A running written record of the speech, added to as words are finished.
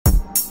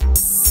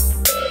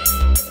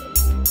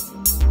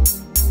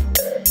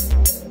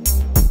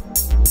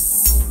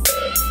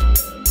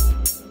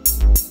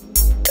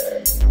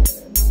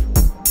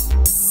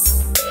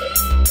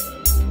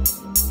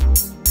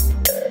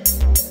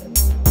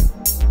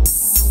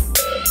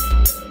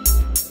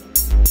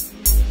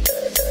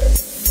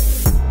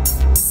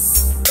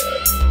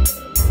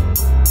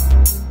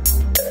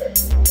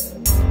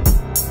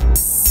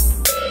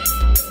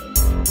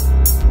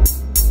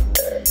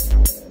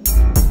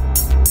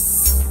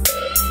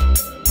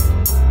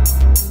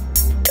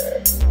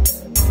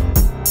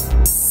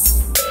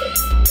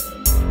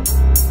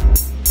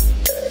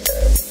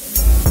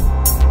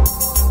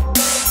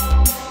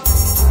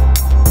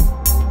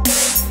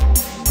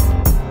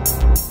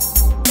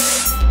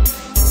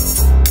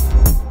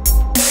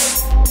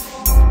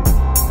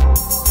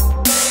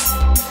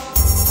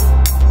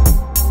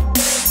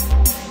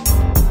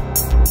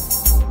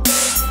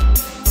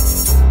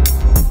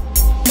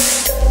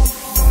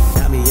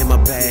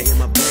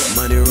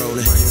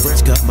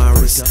up my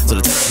wrist so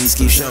the timepiece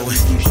keep showing.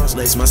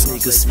 Cross-lace my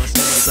sneakers,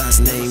 size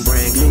name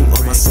brand glue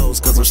on my soles,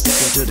 cause I'm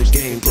sticking to the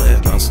game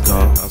plan. House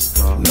call,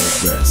 no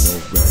rest.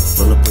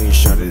 Full up green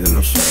shorty, then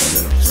I'm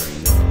shutting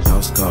up.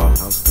 House call,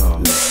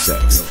 no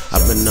sex.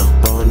 I've been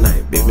up all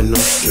night, baby, no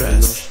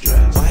stress.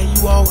 Why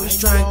you always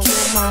trying to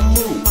kill my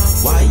mood?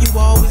 Why you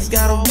always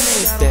gotta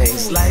ruin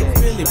things? Like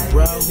really,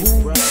 bro,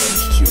 who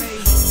raised you?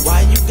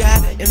 Why you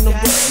gotta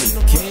interrupt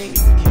me, king?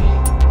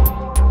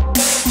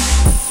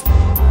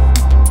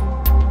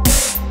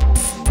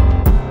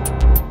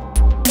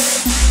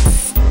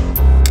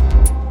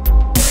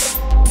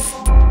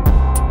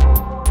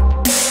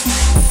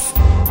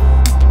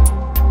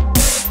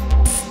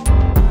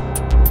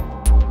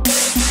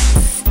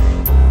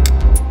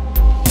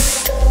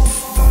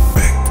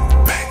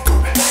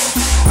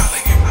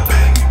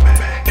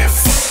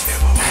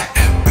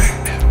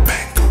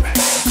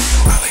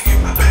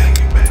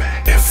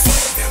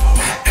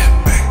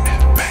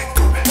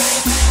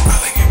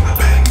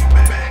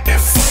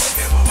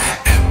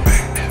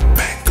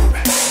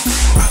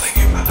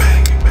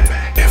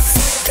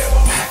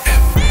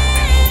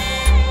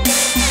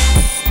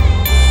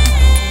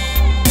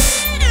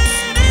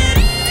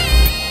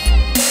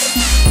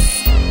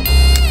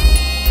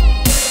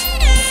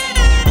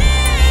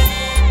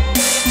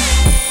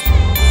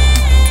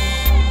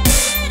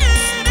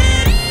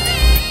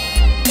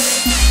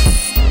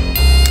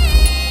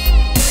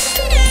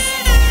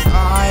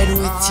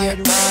 Your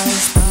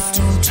eyes, but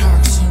don't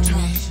talk to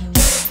me.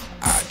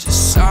 I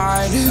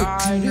decide who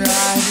can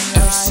ride,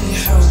 LC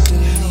hold the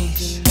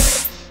leash.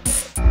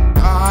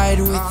 Hide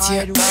with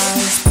your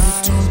eyes,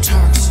 but don't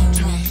talk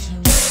to me.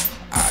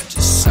 I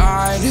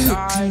decide who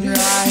can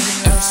ride,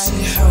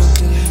 LC hold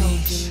the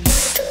leash.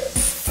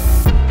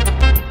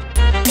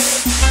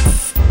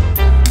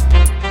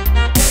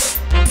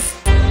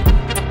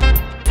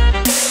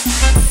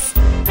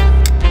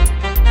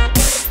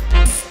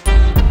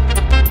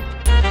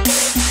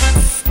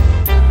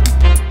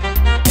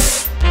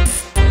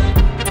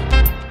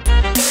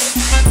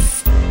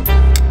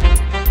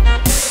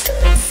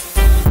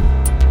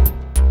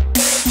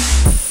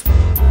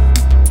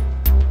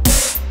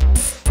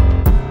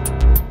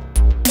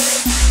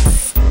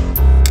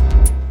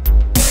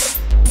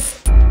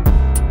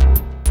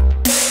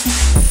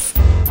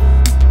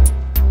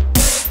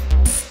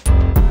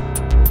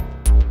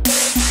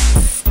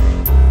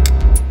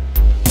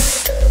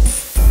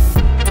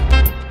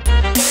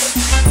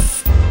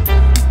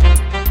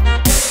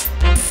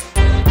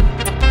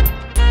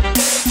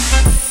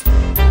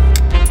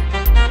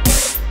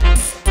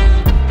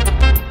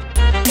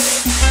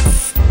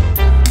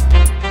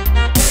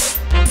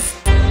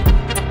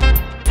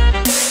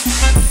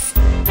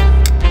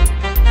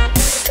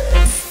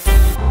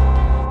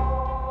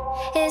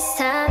 It's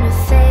time to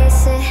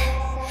face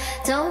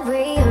it. Don't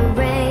read